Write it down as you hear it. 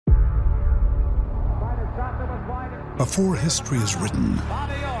Before history is written,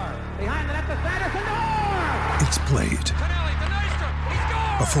 it's played.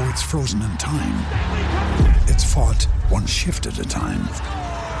 Before it's frozen in time, it's fought one shift at a time.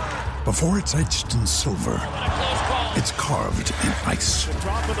 Before it's etched in silver, it's carved in ice.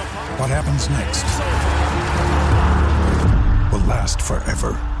 What happens next will last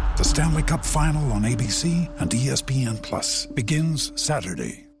forever. The Stanley Cup Final on ABC and ESPN Plus begins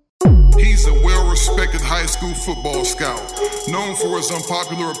Saturday. He's a well-respected high school football scout, known for his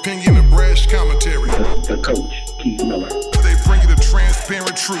unpopular opinion and brash commentary. The coach, Keith Miller. They bring you the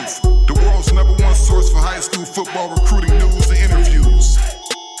transparent truth, the world's #1 source for high school football recruiting news and interviews.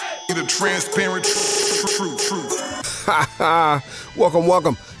 The transparent truth.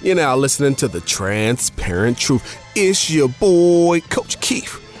 Welcome. You're now listening to the Transparent Truth. It's your boy, Coach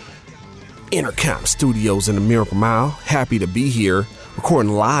Keith. Intercom Studios in the Miracle Mile. Happy to be here,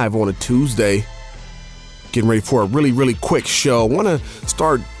 recording live on a Tuesday. Getting ready for a really, really quick show. I want to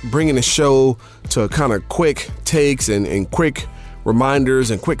start bringing the show to kind of quick takes and quick reminders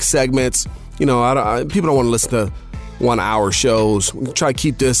and quick segments. You know, people don't want to listen to 1 hour shows. We try to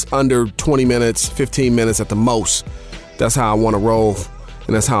keep this under 20 minutes, 15 minutes at the most. That's how I want to roll,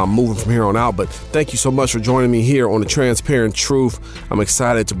 and that's how I'm moving from here on out. But thank you so much for joining me here on the Transparent Truth. I'm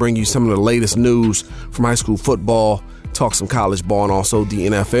excited to bring you some of the latest news from high school football, talk some college ball, and also the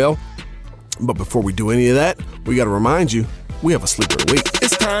NFL. But before we do any of that, we got to remind you, we have a Sleeper of the Week.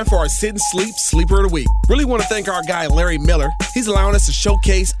 It's time for our Sit and Sleep Sleeper of the Week. Really want to thank our guy, Larry Miller. He's allowing us to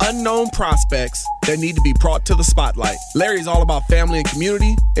showcase unknown prospects that need to be brought to the spotlight. Larry is all about family and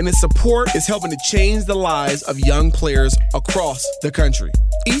community, and his support is helping to change the lives of young players across the country.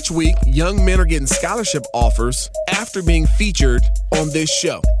 Each week, young men are getting scholarship offers after being featured on this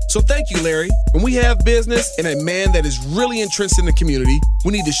show. So thank you, Larry. When we have business and a man that is really entrenched in the community,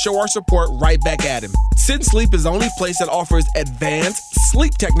 we need to show our support right back at him. Sit and Sleep is the only place that offers advanced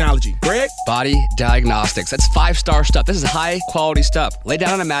sleep technology. Greg? Body Diagnostics. That's 5-star stuff. This is high-quality stuff. Lay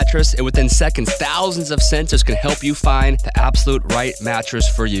down on a mattress, and within seconds, thousands of sensors can help you find the absolute right mattress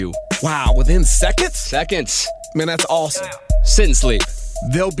for you. Wow, within seconds? Seconds. Man, that's awesome. Sit and Sleep.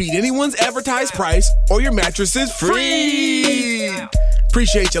 They'll beat anyone's advertised price, or your mattress is free.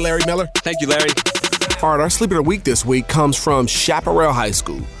 Appreciate you, Larry Miller. Thank you, Larry. All right, our Sleeper of the Week this week comes from Chaparral High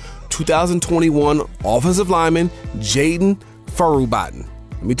School. 2021 offensive lineman Jaden Farubotton.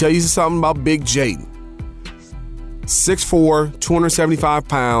 Let me tell you something about Big Jaden. 6'4", 275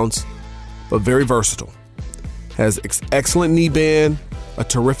 pounds, but very versatile. Has excellent knee bend, a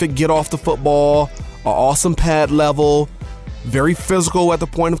terrific get off the football, an awesome pad level, very physical at the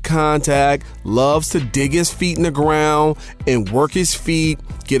point of contact, loves to dig his feet in the ground and work his feet,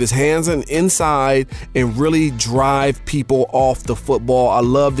 get his hands inside, and really drive people off the football. I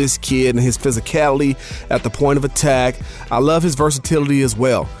love this kid and his physicality at the point of attack. I love his versatility as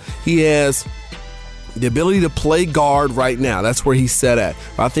well. He has the ability to play guard right now. That's where he's set at.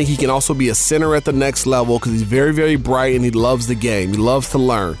 I think he can also be a center at the next level because he's very, very bright and he loves the game. He loves to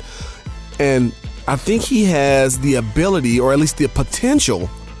learn. And I think he has the ability, or at least the potential,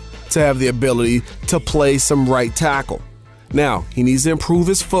 to have the ability to play some right tackle. Now, he needs to improve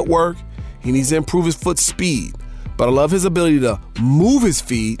his footwork. He needs to improve his foot speed. But I love his ability to move his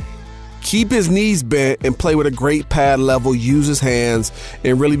feet, keep his knees bent, and play with a great pad level, use his hands,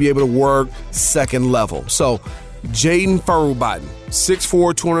 and really be able to work second level. So, Jaden Farubotton,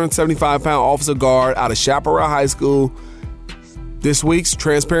 6'4", 275-pound offensive guard out of Chaparral High School. This week's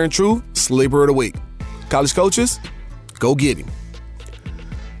Transparent Truth Sleeper of the Week. College coaches, go get him.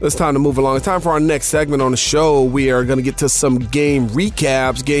 It's time to move along. It's time for our next segment on the show. We are going to get to some game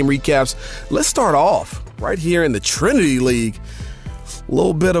recaps. Let's start off right here in the Trinity League. A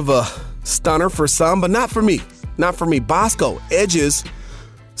little bit of a stunner for some, but not for me. Bosco edges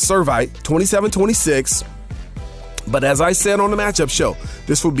Servite 27-26. But as I said on the matchup show,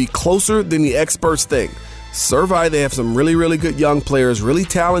 this will be closer than the experts think. Servite, they have some really, really good young players, really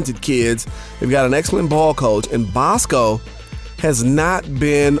talented kids. They've got an excellent ball coach. And Bosco has not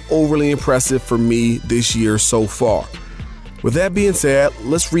been overly impressive for me this year so far. With that being said,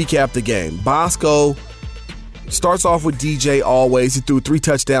 let's recap the game. Bosco starts off with DJ Always. He threw 3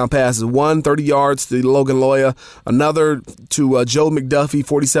 touchdown passes, one 30 yards to Logan Loya, another to Joe McDuffie,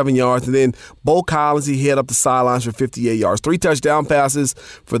 47 yards, and then Bo Collins, he hit up the sidelines for 58 yards. 3 touchdown passes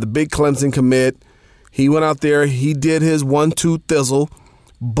for the big Clemson commit. He went out there, he did his 1-2 thizzle,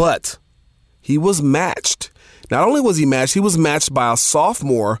 but he was matched. Not only was he matched by a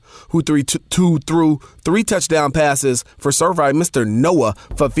sophomore who threw 3 touchdown passes for Servite, Mr. Noah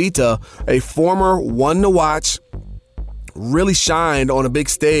Fafita, a former one to watch, really shined on a big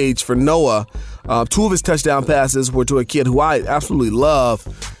stage for Noah. Two of his touchdown passes were to a kid who I absolutely love,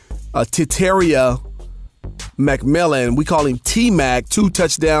 Titaria McMillan. We call him T-Mac. 2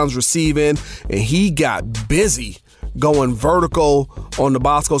 touchdowns receiving, and he got busy going vertical on the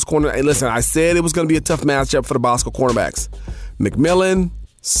Bosco's corner. And listen, I said it was going to be a tough matchup for the Bosco cornerbacks. McMillan,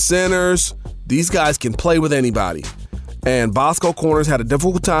 Centers, these guys can play with anybody. And Bosco corners had a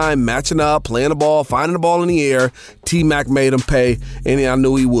difficult time matching up, playing the ball, finding the ball in the air. T-Mac made him pay, and I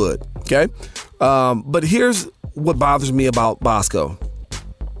knew he would. Okay? But here's what bothers me about Bosco.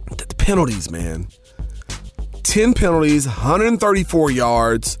 The penalties, man. 10 penalties, 134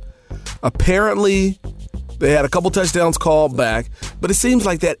 yards. Apparently, they had a couple touchdowns called back, but it seems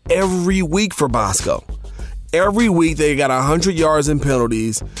like that every week for Bosco. Every week they got 100 yards in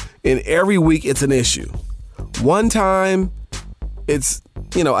penalties, and every week it's an issue. One time, it's,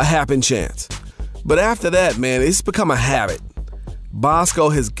 a happen chance. But after that, man, it's become a habit. Bosco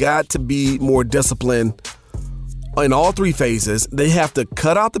has got to be more disciplined in all 3 phases. They have to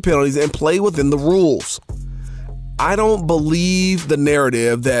cut out the penalties and play within the rules. I don't believe the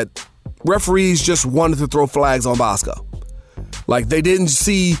narrative that referees just wanted to throw flags on Bosco. Like they didn't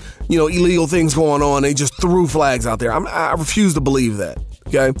see, illegal things going on. They just threw flags out there. I refuse to believe that.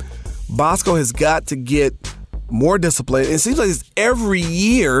 Okay. Bosco has got to get more discipline. It seems like every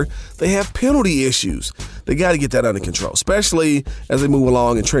year they have penalty issues. They got to get that under control, especially as they move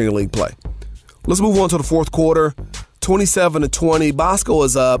along in training league play. Let's move on to the fourth quarter. 27-20. Bosco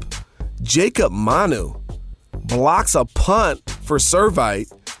is up. Jacob Manu blocks a punt for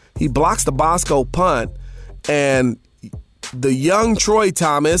Servite. He blocks the Bosco punt, and the young Troy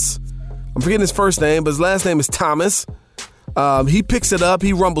Thomas, I'm forgetting his first name, but his last name is Thomas. He picks it up.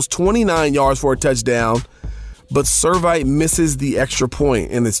 He rumbles 29 yards for a touchdown, but Servite misses the extra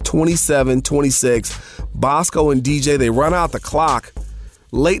point, and it's 27-26. Bosco and DJ, they run out the clock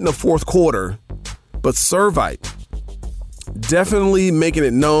late in the fourth quarter, but Servite definitely making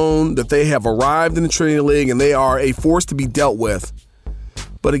it known that they have arrived in the Trinity League and they are a force to be dealt with.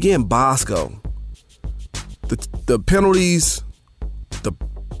 But again, Bosco, the penalties, the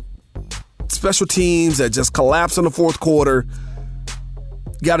special teams that just collapse in the fourth quarter,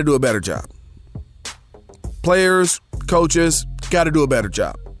 got to do a better job. Players, coaches, got to do a better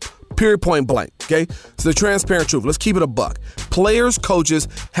job. Period, point blank, okay? It's the transparent truth. Let's keep it a buck. Players, coaches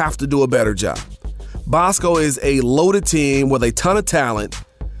have to do a better job. Bosco is a loaded team with a ton of talent.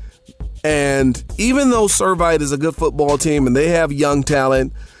 And even though Servite is a good football team and they have young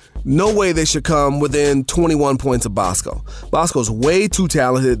talent, no way they should come within 21 points of Bosco. Bosco's way too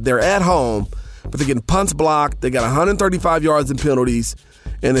talented. They're at home, but they're getting punts blocked. They got 135 yards in penalties,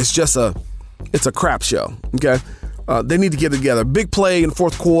 and it's just a crap show, okay? They need to get it together. Big play in the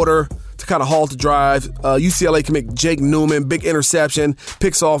fourth quarter to kind of halt the drive. UCLA commit Jake Newman, big interception,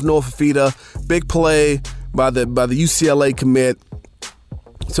 picks off Noah Fafita. Big play by the UCLA commit.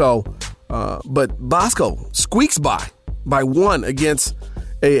 So, but Bosco squeaks by 1 against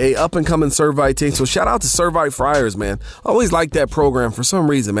a up-and-coming Servite team. So shout out to Servite Friars, man. I always like that program for some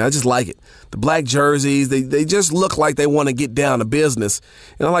reason, man. I just like it. The black jerseys, they just look like they want to get down to business.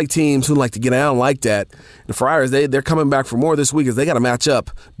 And I like teams who like to get down like that. The Friars, they're coming back for more this week as they got a matchup,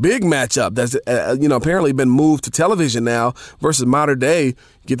 big matchup that's apparently been moved to television now versus modern day. You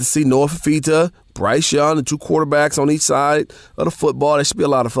get to see Noah Fafita, Bryce Young, the 2 quarterbacks on each side of the football. That should be a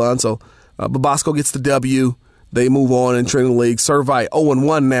lot of fun. So, but Bosco gets the W. They move on in Trinity League. Servite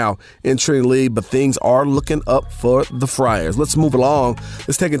 0-1 now in Trinity League, but things are looking up for the Friars. Let's move along.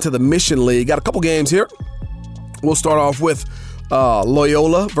 Let's take it to the Mission League. Got a couple games here. We'll start off with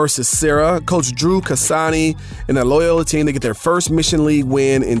Loyola versus Serra. Coach Drew Cassani and the Loyola team, they get their first Mission League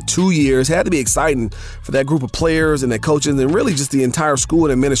win in 2 years. Had to be exciting for that group of players and their coaches and really just the entire school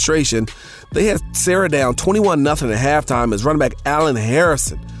and administration. They had Serra down 21-0 at halftime as running back Allen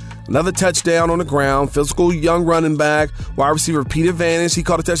Harrison. Another touchdown on the ground, physical young running back, wide receiver Pete Advantage. He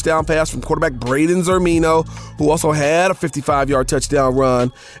caught a touchdown pass from quarterback Braden Zermino, who also had a 55-yard touchdown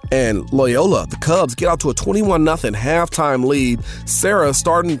run. And Loyola, the Cubs, get out to a 21-0 halftime lead. Serra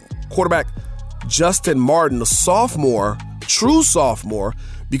starting quarterback Justin Martin, the sophomore, true sophomore,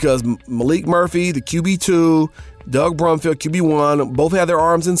 because Malik Murphy, the QB2, Doug Brumfield, QB1, both had their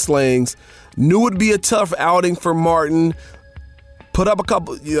arms in slings. Knew it would be a tough outing for Martin. Put up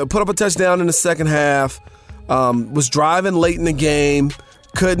a touchdown in the second half. Was driving late in the game.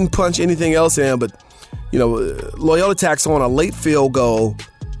 Couldn't punch anything else in. But Loyola tacks on a late field goal,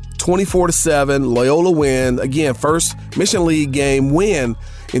 24-7. Loyola win again. First Mission League game win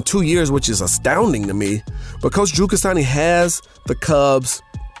in 2 years, which is astounding to me. But Coach Drew Cassani has the Cubs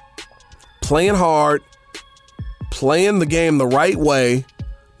playing hard, playing the game the right way.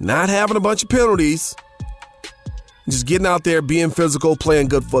 not having a bunch of penalties, just getting out there, being physical, playing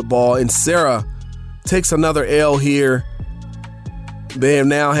good football. And Serra takes another L here. They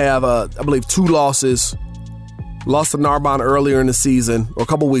now have, I believe, 2 losses. Lost to Narbonne earlier in the season, or a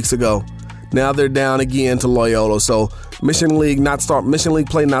couple weeks ago. Now they're down again to Loyola. So Mission League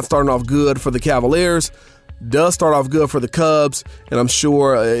play not starting off good for the Cavaliers. Does start off good for the Cubs, and I'm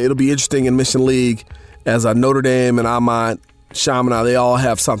sure it'll be interesting in Mission League as Notre Dame and Ahmad Chaminade, they all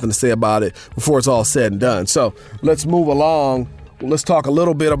have something to say about it before it's all said and done. So let's move along. Let's talk a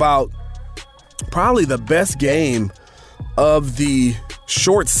little bit about probably the best game of the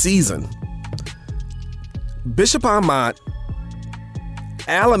short season. Bishop Amat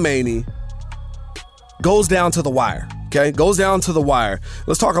Alemany goes down to the wire. Okay, goes down to the wire.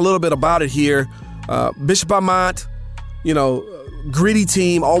 Let's talk a little bit about it here. Bishop Amat, gritty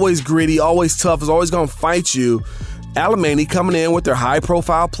team, always gritty, always tough, is always going to fight you. Alemany coming in with their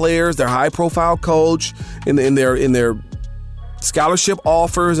high-profile players, their high-profile coach, in their scholarship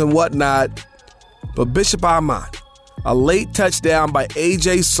offers and whatnot. But Bishop Amat, a late touchdown by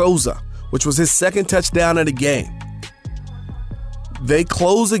A.J. Souza, which was his second touchdown of the game. They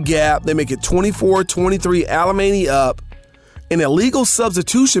close the gap. They make it 24-23, Alemany up. An illegal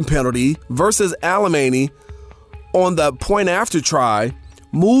substitution penalty versus Alemany on the point after try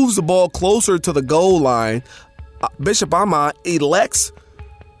moves the ball closer to the goal line. Bishop Amat elects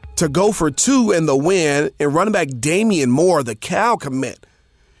to go for 2 in the win, and running back Damian Moore, the Cal commit,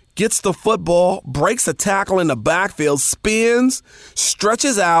 gets the football, breaks a tackle in the backfield, spins,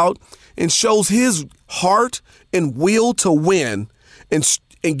 stretches out, and shows his heart and will to win,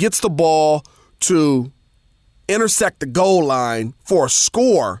 and gets the ball to intersect the goal line for a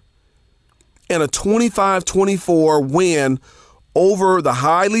score and a 25-24 win over the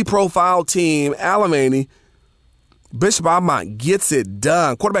highly profiled team, Alemany. Bishop Amat gets it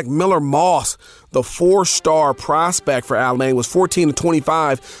done. Quarterback Miller Moss, the 4-star prospect for Alemany, was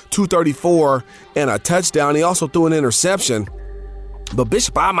 14-25, 234, and a touchdown. He also threw an interception. But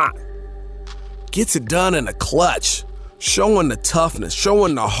Bishop Amat gets it done in a clutch, showing the toughness,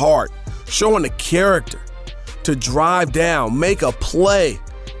 showing the heart, showing the character to drive down, make a play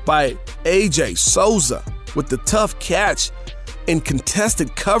by A.J. Souza with the tough catch in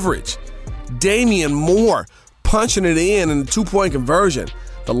contested coverage. Damian Moore punching it in the 2-point conversion.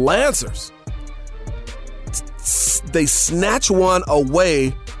 The Lancers, they snatch one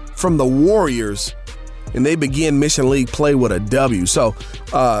away from the Warriors, and they begin Mission League play with a W. So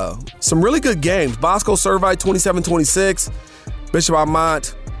some really good games. Bosco Servite 27-26, Bishop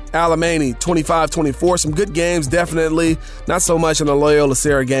Amat Alemany 25-24. Some good games, definitely. Not so much in the Loyola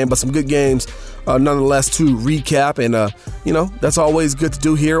Serra game, but some good games nonetheless to recap. And, that's always good to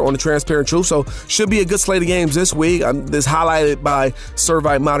do here on the Transparent Truth. So should be a good slate of games this week. This highlighted by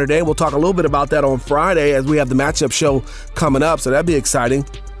Servite Mater Dei. We'll talk a little bit about that on Friday as we have the matchup show coming up. So that'd be exciting.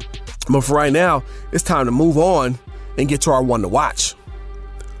 But for right now, it's time to move on and get to our one to watch.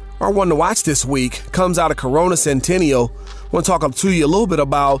 Our one to watch this week comes out of Corona Centennial. I want to talk to you a little bit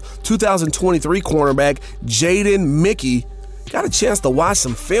about 2023 cornerback Jaden Mickey. Got a chance to watch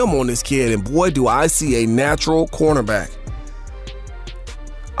some film on this kid, and boy, do I see a natural cornerback.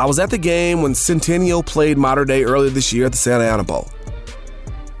 I was at the game when Centennial played Mater Dei earlier this year at the Santa Ana Bowl.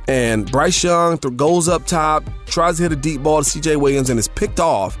 And Bryce Young goes up top, tries to hit a deep ball to C.J. Williams, and is picked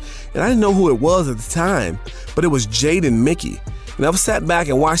off. And I didn't know who it was at the time, but it was Jaden Mickey. And I've sat back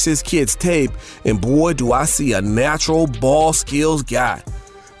and watched this kid's tape, and boy, do I see a natural ball skills guy.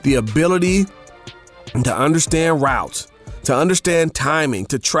 The ability to understand routes, to understand timing,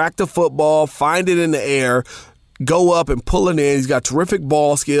 to track the football, find it in the air, go up and pull it in. He's got terrific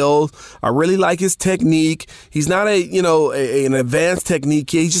ball skills. I really like his technique. He's not an advanced technique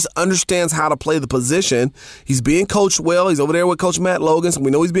kid. He just understands how to play the position. He's being coached well. He's over there with Coach Matt Logan, so we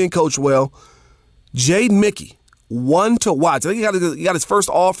know he's being coached well. Jaden Mickey, one to watch. I think he got his first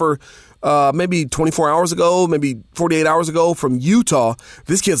offer maybe 24 hours ago, maybe 48 hours ago from Utah.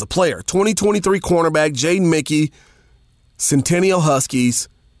 This kid's a player. 2023 cornerback, Jaden Mickey, Centennial Huskies,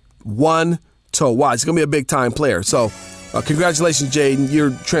 one to watch. He's going to be a big-time player. So congratulations, Jaden.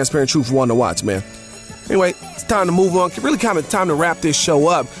 You're Transparent Truth one to watch, man. Anyway, it's time to move on. Really kind of time to wrap this show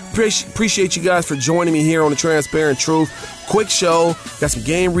up. Appreciate you guys for joining me here on the Transparent Truth. Quick show. Got some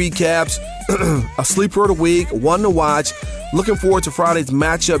game recaps. A sleeper of the week. One to watch. Looking forward to Friday's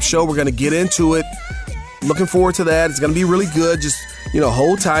matchup show. We're going to get into it. Looking forward to that. It's going to be really good. Just,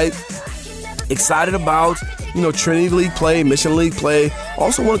 hold tight. Excited about, Trinity League play, Mission League play.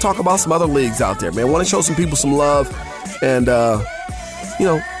 Also want to talk about some other leagues out there, man. Want to show some people some love and,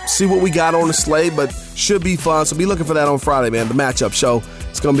 see what we got on the slate, but should be fun. So be looking for that on Friday, man. The matchup show.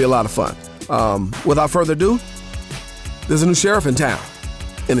 It's going to be a lot of fun. Without further ado, there's a new sheriff in town,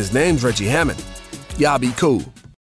 and his name's Reggie Hammond. Y'all be cool.